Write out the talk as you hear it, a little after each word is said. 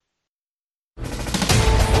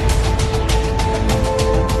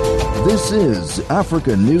This is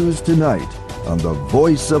Africa News Tonight on the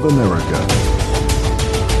Voice of America.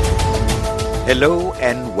 Hello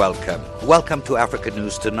and welcome. Welcome to Africa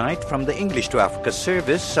News Tonight from the English to Africa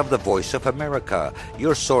service of the Voice of America,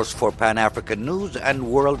 your source for Pan-African news and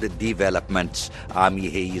world developments. I'm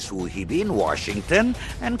Yeheyes Wuhibi in Washington,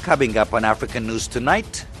 and coming up on African News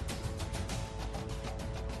Tonight.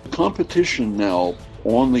 Competition now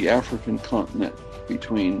on the African continent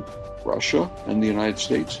between Russia and the United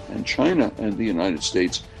States and China and the United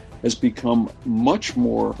States has become much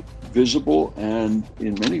more visible and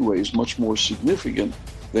in many ways much more significant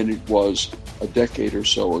than it was a decade or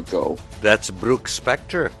so ago. That's Brooke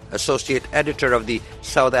Spector, Associate Editor of the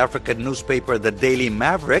South African newspaper The Daily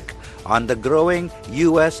Maverick, on the growing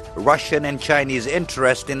U.S., Russian and Chinese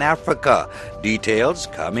interest in Africa. Details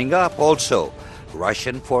coming up also.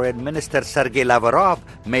 Russian Foreign Minister Sergei Lavrov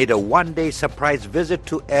made a one-day surprise visit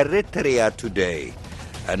to Eritrea today.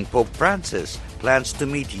 And Pope Francis plans to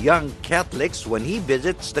meet young Catholics when he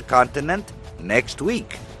visits the continent next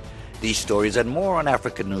week. These stories and more on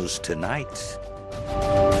African News Tonight.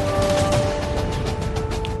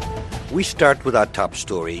 We start with our top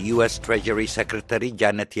story. U.S. Treasury Secretary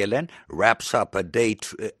Janet Yellen wraps up a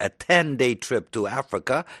 10-day trip to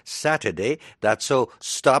Africa Saturday that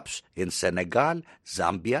stops in Senegal,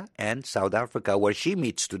 Zambia, and South Africa, where she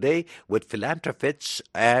meets today with philanthropists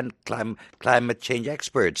and climate change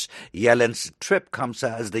experts. Yellen's trip comes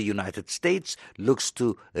as the United States looks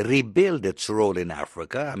to rebuild its role in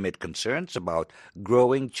Africa amid concerns about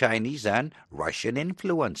growing Chinese and Russian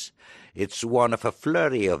influence. It's one of a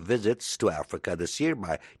flurry of visits to Africa this year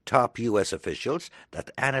by top U.S. officials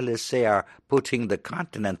that analysts say are putting the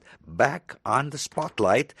continent back on the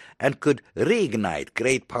spotlight and could reignite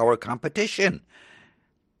great power competition.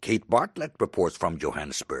 Kate Bartlett reports from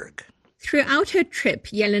Johannesburg. Throughout her trip,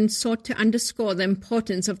 Yellen sought to underscore the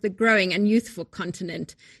importance of the growing and youthful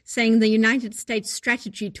continent, saying the United States'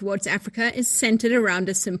 strategy towards Africa is centered around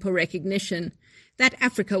a simple recognition that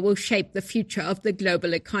Africa will shape the future of the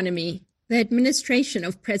global economy. The administration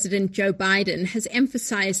of President Joe Biden has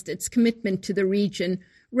emphasized its commitment to the region,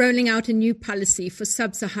 rolling out a new policy for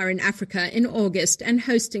sub-Saharan Africa in August and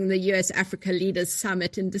hosting the U.S.-Africa Leaders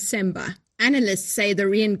Summit in December. Analysts say the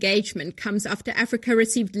re-engagement comes after Africa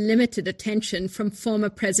received limited attention from former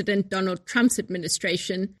President Donald Trump's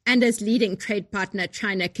administration, and as leading trade partner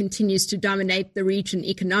China continues to dominate the region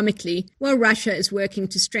economically, while Russia is working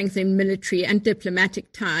to strengthen military and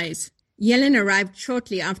diplomatic ties. Yellen arrived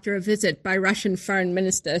shortly after a visit by Russian Foreign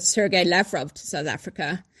Minister Sergei Lavrov to South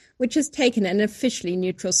Africa, which has taken an officially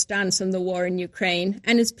neutral stance on the war in Ukraine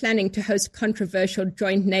and is planning to host controversial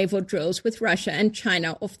joint naval drills with Russia and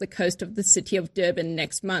China off the coast of the city of Durban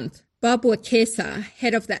next month. Bob Wakesa,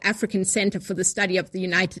 head of the African Center for the Study of the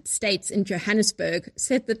United States in Johannesburg,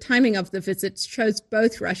 said the timing of the visits shows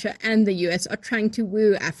both Russia and the U.S. are trying to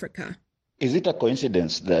woo Africa. Is it a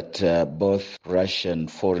coincidence that both Russian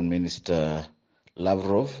Foreign Minister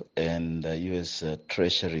Lavrov and U.S.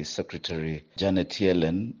 Treasury Secretary Janet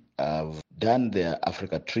Yellen have done their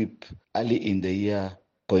Africa trip early in the year,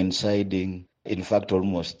 coinciding, in fact,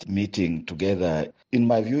 almost meeting together? In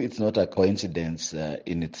my view, it's not a coincidence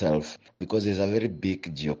in itself, because there's a very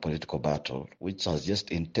big geopolitical battle which has just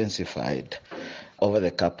intensified over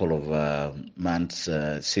the couple of months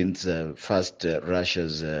since first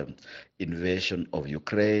Russia's invasion of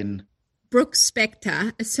Ukraine. Brooke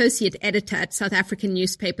Spector, Associate Editor at South African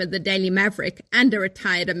newspaper The Daily Maverick and a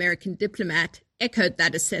retired American diplomat, echoed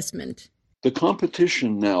that assessment. The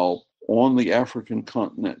competition now on the African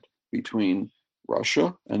continent between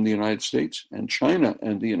Russia and the United States and China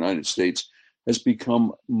and the United States has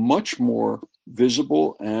become much more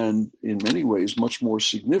visible and in many ways much more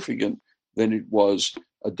significant than it was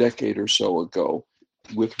a decade or so ago.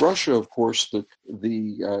 With Russia, of course,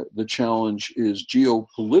 the challenge is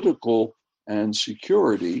geopolitical and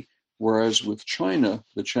security, whereas with China,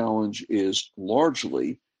 the challenge is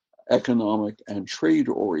largely economic and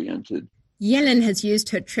trade-oriented. Yellen has used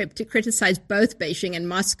her trip to criticize both Beijing and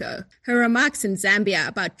Moscow. Her remarks in Zambia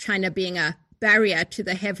about China being a barrier to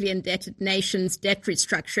the heavily indebted nation's debt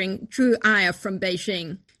restructuring drew ire from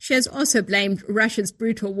Beijing. She has also blamed Russia's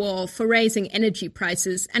brutal war for raising energy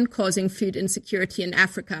prices and causing food insecurity in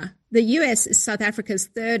Africa. The U.S. is South Africa's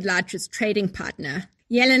third largest trading partner.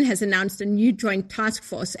 Yellen has announced a new joint task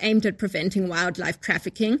force aimed at preventing wildlife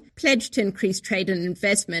trafficking, pledged to increase trade and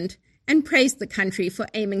investment, and praised the country for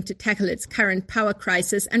aiming to tackle its current power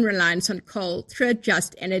crisis and reliance on coal through a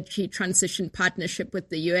just energy transition partnership with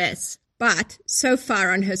the U.S. But so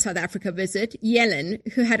far on her South Africa visit, Yellen,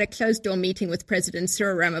 who had a closed-door meeting with President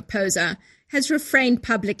Cyril Ramaphosa, has refrained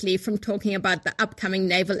publicly from talking about the upcoming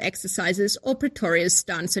naval exercises or Pretoria's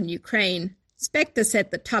stance on Ukraine. Spectre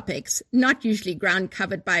said the topics, not usually ground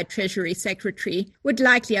covered by a Treasury Secretary, would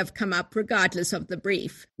likely have come up regardless of the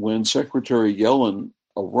brief. When Secretary Yellen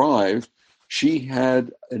arrived, she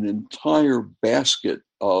had an entire basket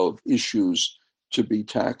of issues to be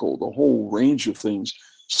tackled, a whole range of things,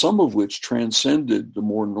 some of which transcended the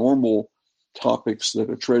more normal topics that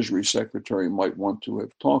a Treasury Secretary might want to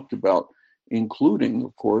have talked about, including,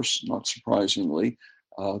 of course, not surprisingly,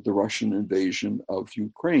 the Russian invasion of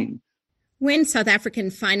Ukraine. When South African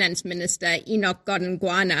Finance Minister Enoch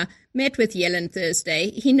Godongwana met with Yellen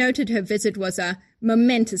Thursday, he noted her visit was a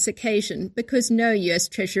momentous occasion because no U.S.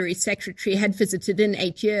 Treasury Secretary had visited in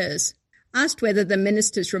 8 years. Asked whether the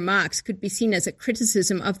minister's remarks could be seen as a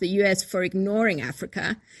criticism of the U.S. for ignoring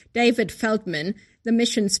Africa, David Feldman, the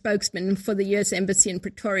mission spokesman for the U.S. Embassy in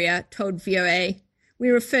Pretoria, told VOA, "We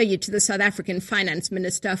refer you to the South African Finance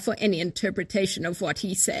Minister for any interpretation of what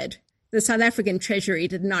he said." The South African Treasury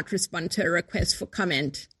did not respond to a request for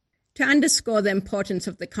comment. To underscore the importance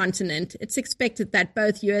of the continent, it's expected that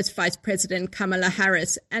both U.S. Vice President Kamala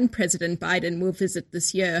Harris and President Biden will visit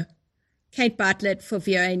this year. Kate Bartlett for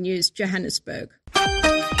VOA News, Johannesburg.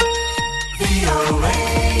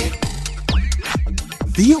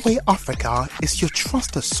 VOA Africa is your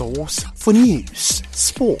trusted source for news,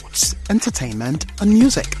 sports, entertainment, and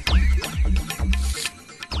music.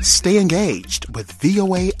 Stay engaged with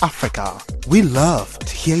VOA Africa. We love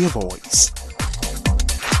to hear your voice.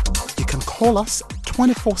 You can call us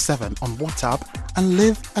 24/7 on WhatsApp and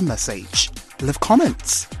leave a message. Leave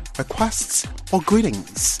comments, requests, or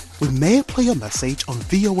greetings. We may play your message on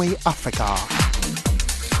VOA Africa.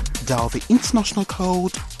 Dial the international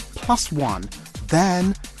code +1,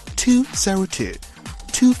 then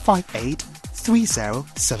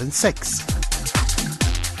 202-258-3076.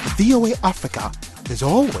 VOA Africa is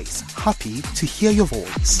always happy to hear your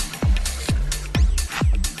voice.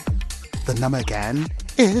 The number again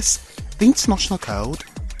is the international code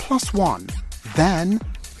 +1, then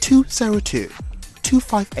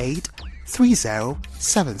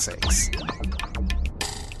 202-258-3076.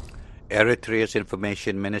 Eritrea's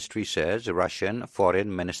information ministry says Russian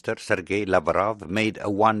Foreign Minister Sergei Lavrov made a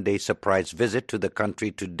one-day surprise visit to the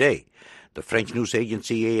country today. The French news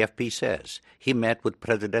agency AFP says he met with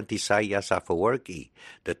President Isaias Afwerki.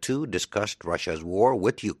 The two discussed Russia's war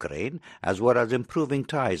with Ukraine, as well as improving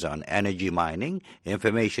ties on energy mining,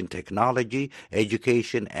 information technology,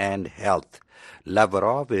 education, and health.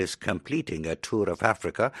 Lavrov is completing a tour of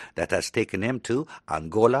Africa that has taken him to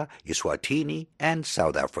Angola, Eswatini, and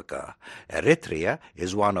South Africa. Eritrea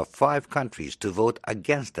is one of 5 countries to vote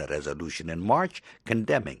against a resolution in March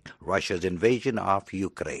condemning Russia's invasion of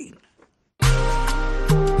Ukraine.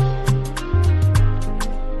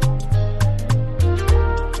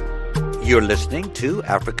 You're listening to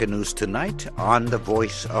Africa News Tonight on the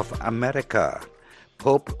Voice of America.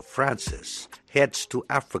 Pope Francis heads to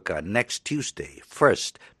Africa next Tuesday,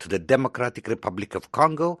 first to the Democratic Republic of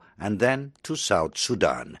Congo and then to South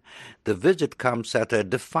Sudan. The visit comes at a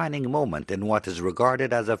defining moment in what is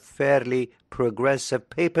regarded as a fairly progressive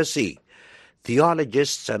papacy.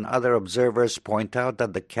 Theologists and other observers point out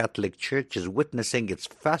that the Catholic Church is witnessing its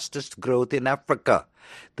fastest growth in Africa.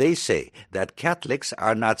 They say that Catholics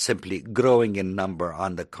are not simply growing in number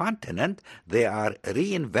on the continent, they are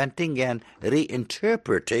reinventing and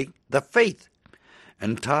reinterpreting the faith.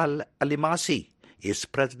 Ntal Alimasi is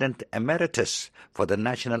President Emeritus for the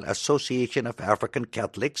National Association of African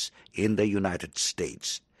Catholics in the United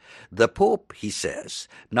States. The Pope, he says,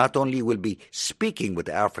 not only will be speaking with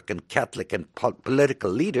African Catholic and political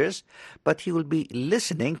leaders, but he will be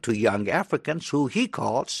listening to young Africans who he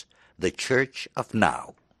calls the Church of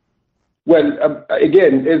Now. Well,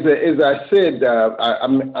 again, as I said,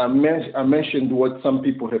 I mentioned what some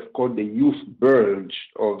people have called the youth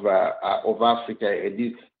bulge of Africa at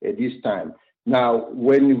this time. Now,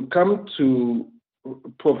 when you come to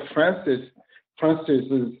Pope Francis's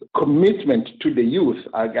commitment to the youth,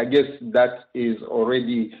 I guess that is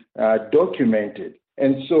already documented.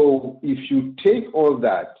 And so if you take all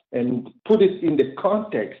that and put it in the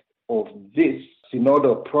context of this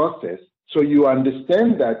synodal process, so you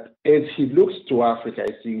understand that as he looks to Africa,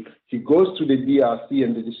 as he goes to the DRC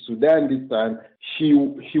and the Sudan this time, he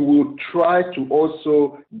will try to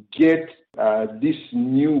also get this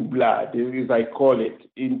new blood, as I call it,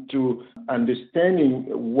 into understanding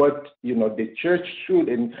what the church should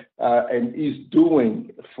and is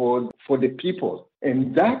doing for the people,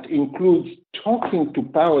 and that includes talking to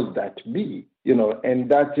powers that be. and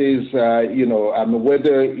that is,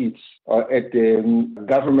 whether it's at the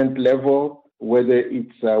government level, whether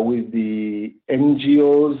it's with the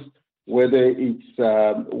NGOs, whether it's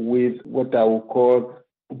with what I would call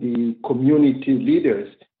the community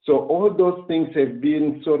leaders. So all those things have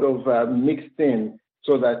been sort of mixed in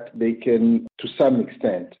so that they can, to some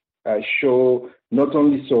extent, show not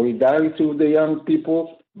only solidarity with the young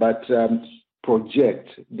people, but project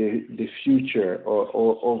the future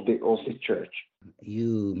of the church.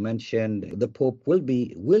 You mentioned the Pope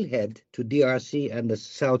will head to DRC and the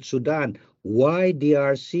South Sudan. Why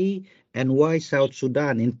DRC and why South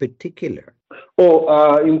Sudan in particular?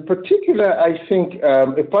 In particular, I think,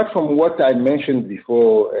 apart from what I mentioned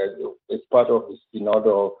before as part of the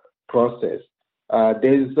synodal process,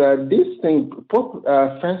 there's this thing. Pope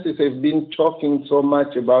Francis has been talking so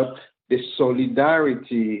much about the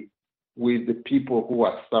solidarity with the people who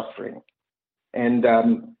are suffering. And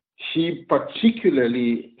he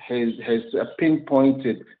particularly has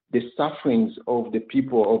pinpointed the sufferings of the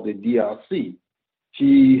people of the DRC.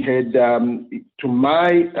 He had, to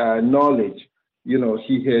my knowledge,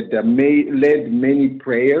 he had led many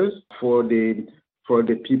prayers for the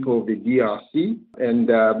people of the DRC, and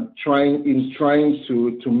trying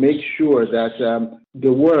to make sure that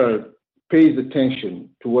the world pays attention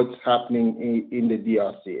to what's happening in the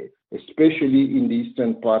DRC, especially in the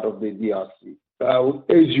eastern part of the DRC.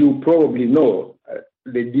 As you probably know,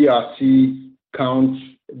 the DRC counts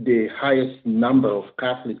the highest number of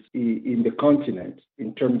Catholics in the continent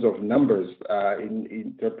in terms of numbers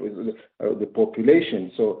in terms of the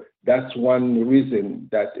population. So that's one reason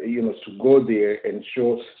that, to go there and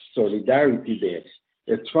show solidarity there.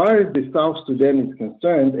 As far as the South Sudan is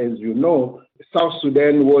concerned, as you know, South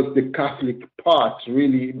Sudan was the Catholic part,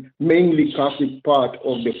 really, mainly Catholic part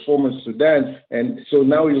of the former Sudan. And so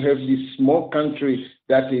now you have this small country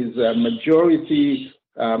that is majority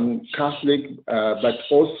Catholic, but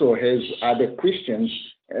also has other Christians.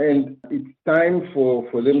 And it's time for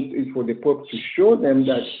the Pope to show them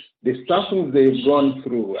that the suffering they've gone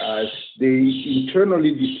through, the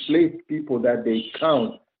internally displaced people that they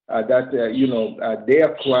count,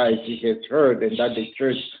 their cries he has heard, and that the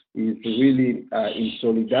church is really in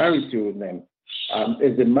solidarity with them.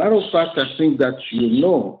 As a matter of fact, I think that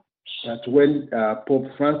that when Pope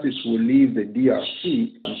Francis will leave the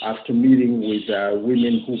DRC after meeting with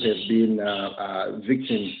women who have been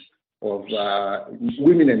victims of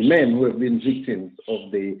women and men who have been victims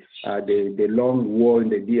of the long war in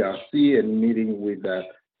the DRC, and meeting with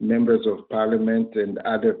members of parliament and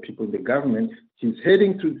other people in the government, he's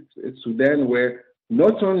heading to Sudan, where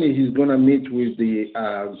not only he's going to meet with the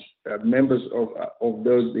members of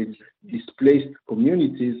those displaced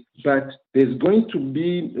communities, but there's going to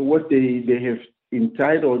be what they have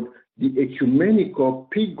entitled the ecumenical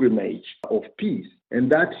pilgrimage of peace, and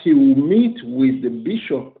that he will meet with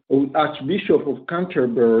the Archbishop of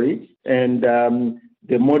Canterbury and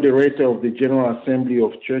the moderator of the General Assembly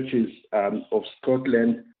of Churches of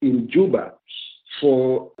Scotland in Juba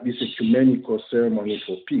for this ecumenical ceremony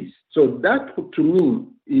for peace. So that, to me,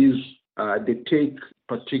 is the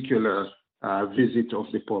particular visit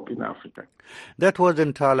of the Pope in Africa. That was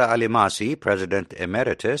Ntala Alimasi, President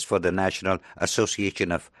Emeritus for the National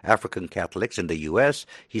Association of African Catholics in the U.S.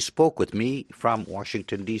 He spoke with me from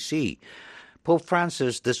Washington, D.C. Pope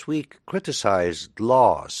Francis this week criticized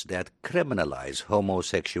laws that criminalize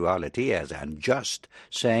homosexuality as unjust,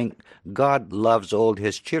 saying God loves all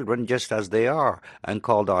his children just as they are, and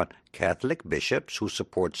called on Catholic bishops who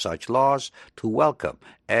support such laws to welcome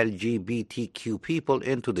LGBTQ people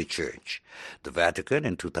into the Church. The Vatican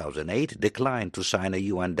in 2008 declined to sign a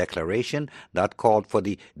UN declaration that called for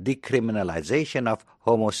the decriminalization of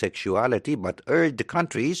homosexuality, but urged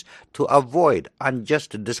countries to avoid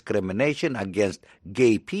unjust discrimination against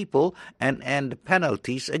gay people and end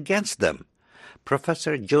penalties against them.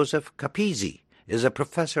 Professor Joseph Capizzi is a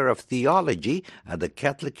professor of theology at the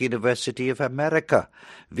Catholic University of America.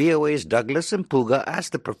 VOA's Douglas Mpuga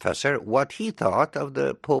asked the professor what he thought of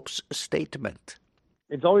the Pope's statement.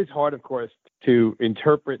 It's always hard, of course, to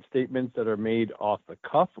interpret statements that are made off the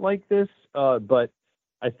cuff like this, but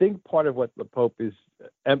I think part of what the Pope is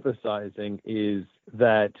emphasizing is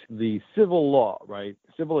that the civil law, right,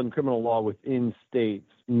 civil and criminal law within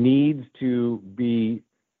states needs to be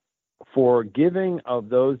forgiving of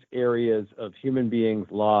those areas of human beings'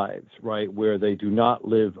 lives, right, where they do not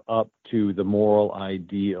live up to the moral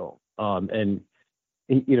ideal. And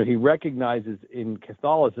he recognizes in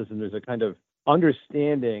Catholicism there's a kind of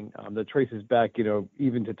understanding that traces back,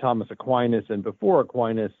 even to Thomas Aquinas and before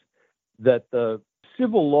Aquinas, that the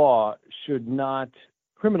civil law should not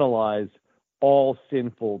criminalize all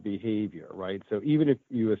sinful behavior, right? So even if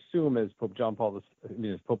you assume, as Pope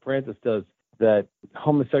Francis does, that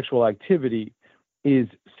homosexual activity is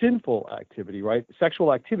sinful activity, right?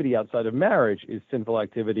 Sexual activity outside of marriage is sinful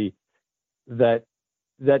activity. That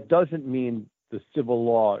doesn't mean the civil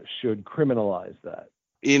law should criminalize that.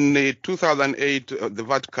 In 2008, the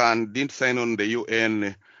Vatican didn't sign on the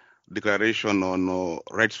UN Declaration on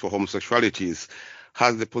Rights for Homosexualities.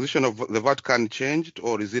 Has the position of the Vatican changed,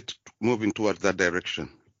 or is it moving towards that direction?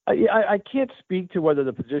 I can't speak to whether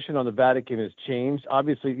the position on the Vatican has changed.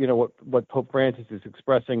 Obviously, what Pope Francis is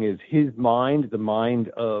expressing is his mind, the mind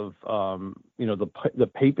of the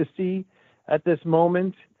papacy at this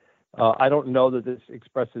moment. I don't know that this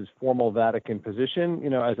expresses formal Vatican position,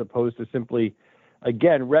 as opposed to simply,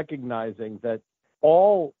 again, recognizing that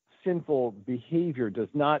all sinful behavior does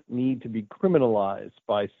not need to be criminalized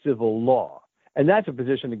by civil law. And that's a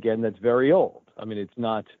position, again, that's very old. I mean, it's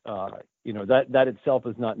not, that itself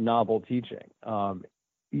is not novel teaching.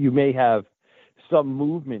 You may have some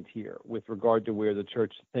movement here with regard to where the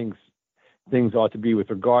church thinks things ought to be with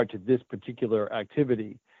regard to this particular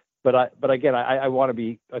activity. But again, I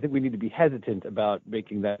think we need to be hesitant about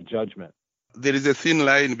making that judgment. There is a thin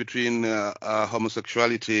line between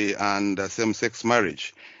homosexuality and same-sex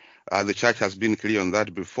marriage. The church has been clear on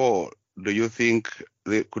that before. Do you think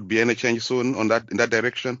there could be any change soon in that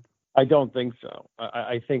direction? I don't think so.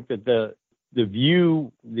 I think that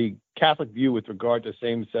the Catholic view with regard to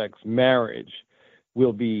same-sex marriage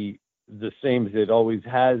will be the same as it always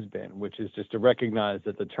has been, which is just to recognize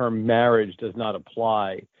that the term marriage does not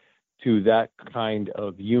apply to that kind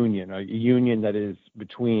of union, a union that is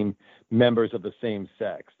between members of the same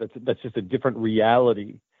sex. That's just a different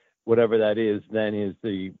reality, whatever that is, than is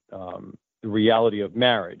the reality of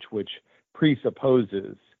marriage, which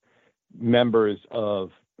presupposes members of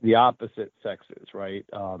the opposite sexes, right,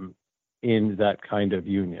 in that kind of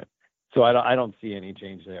union. So I don't see any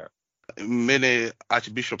change there. Many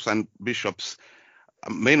archbishops and bishops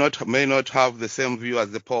may not have the same view as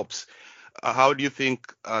the popes. How do you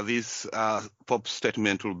think this Pope's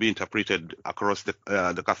statement will be interpreted across the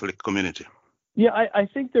Catholic community? Yeah, I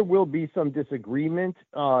think there will be some disagreement,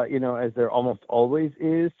 as there almost always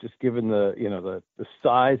is, just given the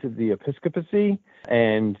size of the episcopacy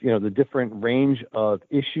and, the different range of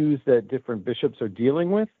issues that different bishops are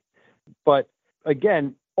dealing with. But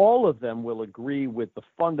again, all of them will agree with the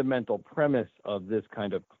fundamental premise of this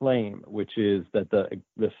kind of claim, which is that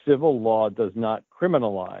the civil law does not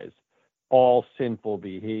criminalize all sinful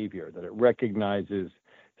behavior, that it recognizes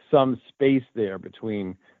some space there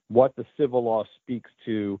between what the civil law speaks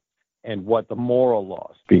to and what the moral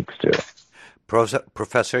law speaks to.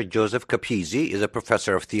 Professor Joseph Capizzi is a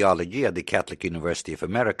professor of theology at the Catholic University of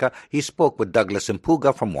America. He spoke with Douglas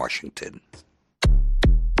Impuga from Washington.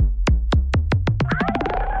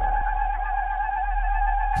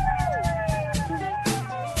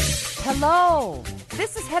 Hello,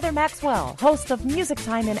 this is Heather Maxwell, host of Music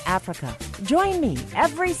Time in Africa. Join me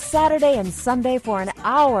every Saturday and Sunday for an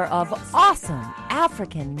hour of awesome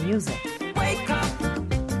African music. Wake up,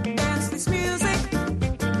 dance this music.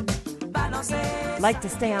 Like to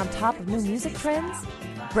stay on top of new music trends?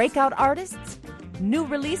 Breakout artists? New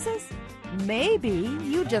releases? Maybe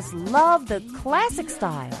you just love the classic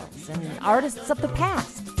styles and artists of the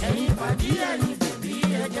past.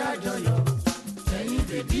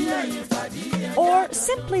 Or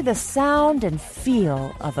simply the sound and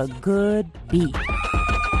feel of a good beat.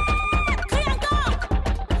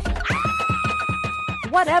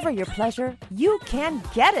 Whatever your pleasure, you can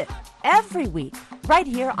get it every week right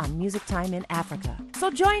here on Music Time in Africa.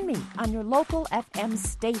 So join me on your local FM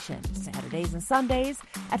station Saturdays and Sundays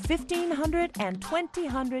at 1500 and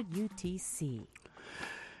 2000 UTC.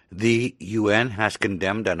 The UN has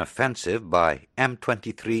condemned an offensive by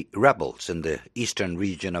M23 rebels in the eastern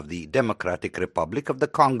region of the Democratic Republic of the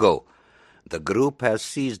Congo. The group has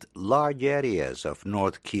seized large areas of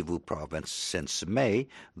North Kivu province since May,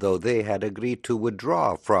 though they had agreed to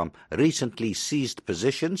withdraw from recently seized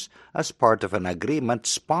positions as part of an agreement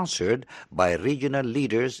sponsored by regional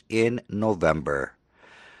leaders in November.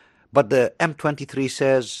 But the M23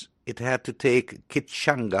 says it had to take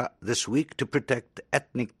Kitshanga this week to protect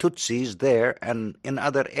ethnic Tutsis there and in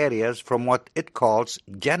other areas from what it calls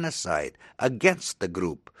genocide against the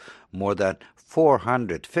group. More than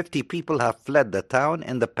 450 people have fled the town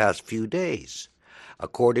in the past few days.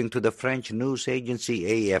 According to the French news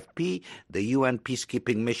agency AFP, the UN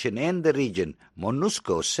peacekeeping mission in the region,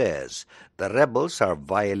 MONUSCO, says the rebels are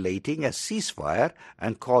violating a ceasefire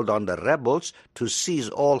and called on the rebels to cease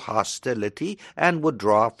all hostility and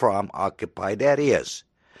withdraw from occupied areas.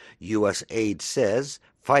 U.S. aid says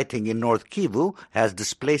Fighting in North Kivu has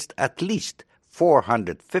displaced at least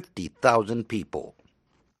 450,000 people.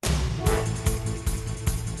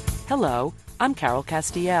 Hello, I'm Carol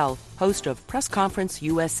Castiel, host of Press Conference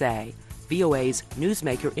USA, VOA's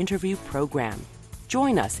newsmaker interview program.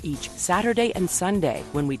 Join us each Saturday and Sunday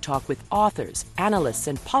when we talk with authors, analysts,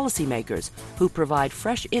 and policymakers who provide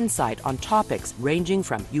fresh insight on topics ranging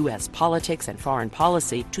from U.S. politics and foreign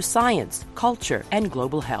policy to science, culture, and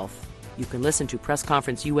global health. You can listen to Press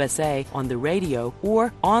Conference USA on the radio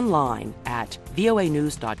or online at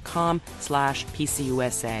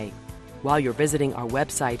voanews.com/PCUSA. While you're visiting our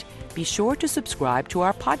website, be sure to subscribe to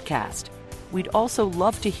our podcast. We'd also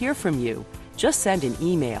love to hear from you. Just send an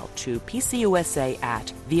email to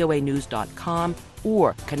pcusa@voanews.com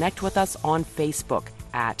or connect with us on Facebook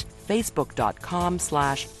at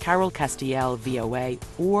facebook.com/CarolCastielVOA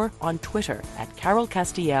or on Twitter at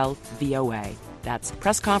CarolCastielVOA. That's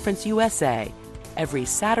Press Conference USA, every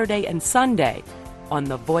Saturday and Sunday on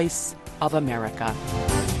The Voice of America.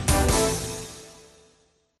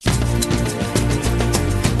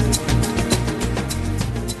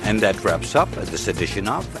 And that wraps up this edition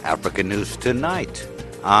of Africa News Tonight.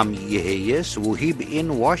 I'm Yeheyes Wuhib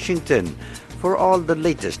in Washington. For all the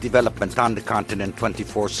latest development on the continent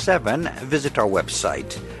 24/7, visit our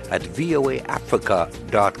website at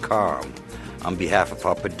voaafrica.com. On behalf of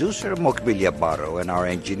our producer, Mokbilia Barro, and our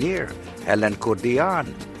engineer, Helen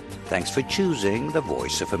Cordian, thanks for choosing the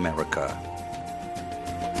Voice of America.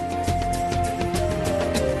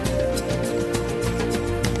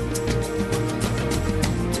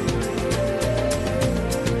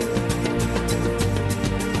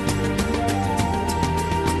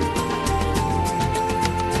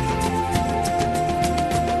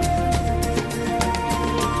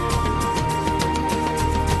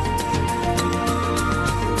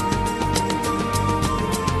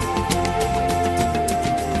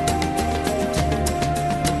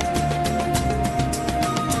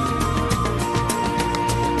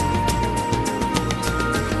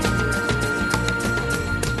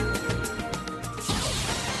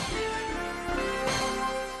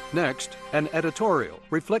 Next, an editorial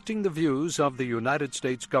reflecting the views of the United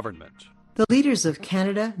States government. The leaders of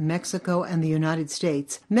Canada, Mexico, and the United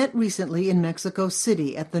States met recently in Mexico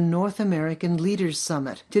City at the North American Leaders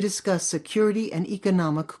Summit to discuss security and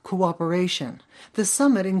economic cooperation. The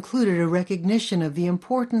summit included a recognition of the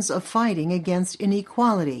importance of fighting against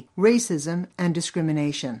inequality, racism, and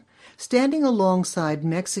discrimination. Standing alongside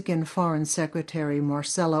Mexican Foreign Secretary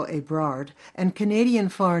Marcelo Ebrard and Canadian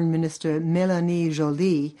Foreign Minister Mélanie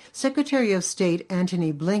Joly, Secretary of State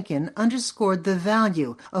Antony Blinken underscored the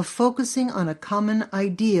value of focusing on a common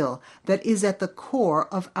ideal that is at the core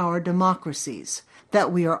of our democracies,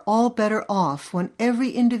 that we are all better off when every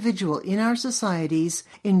individual in our societies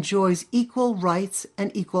enjoys equal rights and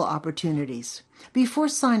equal opportunities. Before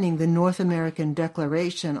signing the North American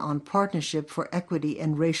Declaration on Partnership for Equity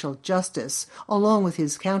and Racial Justice, along with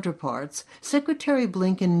his counterparts, Secretary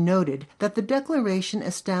Blinken noted that the declaration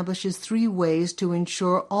establishes 3 ways to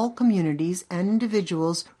ensure all communities and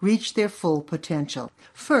individuals reach their full potential.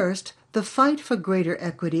 First, the fight for greater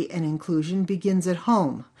equity and inclusion begins at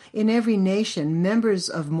home. In every nation, members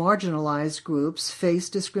of marginalized groups face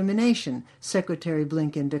discrimination, Secretary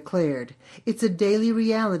Blinken declared. It's a daily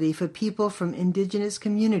reality for people from indigenous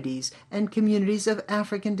communities and communities of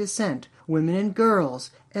African descent, women and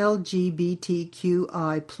girls,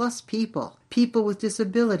 LGBTQI+ people with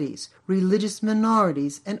disabilities, religious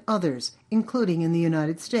minorities, and others, including in the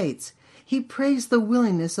United States. He praised the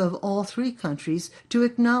willingness of all 3 countries to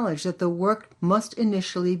acknowledge that the work must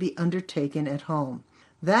initially be undertaken at home.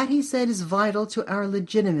 That, he said, is vital to our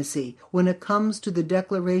legitimacy when it comes to the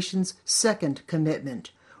Declaration's second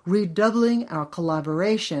commitment, redoubling our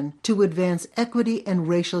collaboration to advance equity and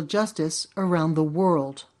racial justice around the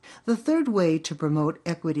world. The third way to promote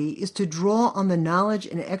equity is to draw on the knowledge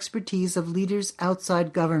and expertise of leaders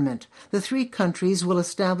outside government. The 3 countries will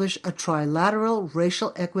establish a trilateral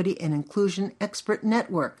racial equity and inclusion expert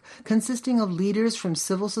network consisting of leaders from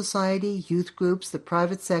civil society, youth groups, the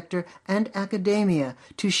private sector, and academia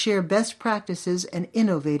to share best practices and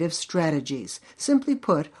innovative strategies. Simply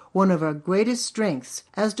put, one of our greatest strengths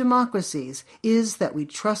as democracies is that we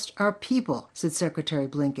trust our people, said Secretary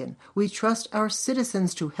Blinken. We trust our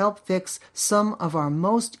citizens to help fix some of our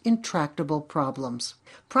most intractable problems.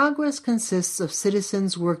 Progress consists of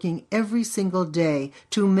citizens working every single day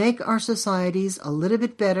to make our societies a little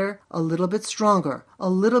bit better, a little bit stronger, a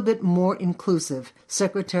little bit more inclusive,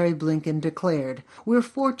 Secretary Blinken declared. We're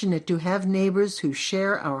fortunate to have neighbors who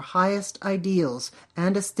share our highest ideals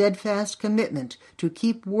and a steadfast commitment to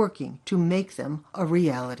keep working to make them a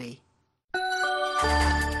reality.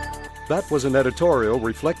 That was an editorial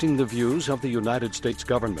reflecting the views of the United States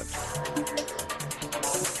government.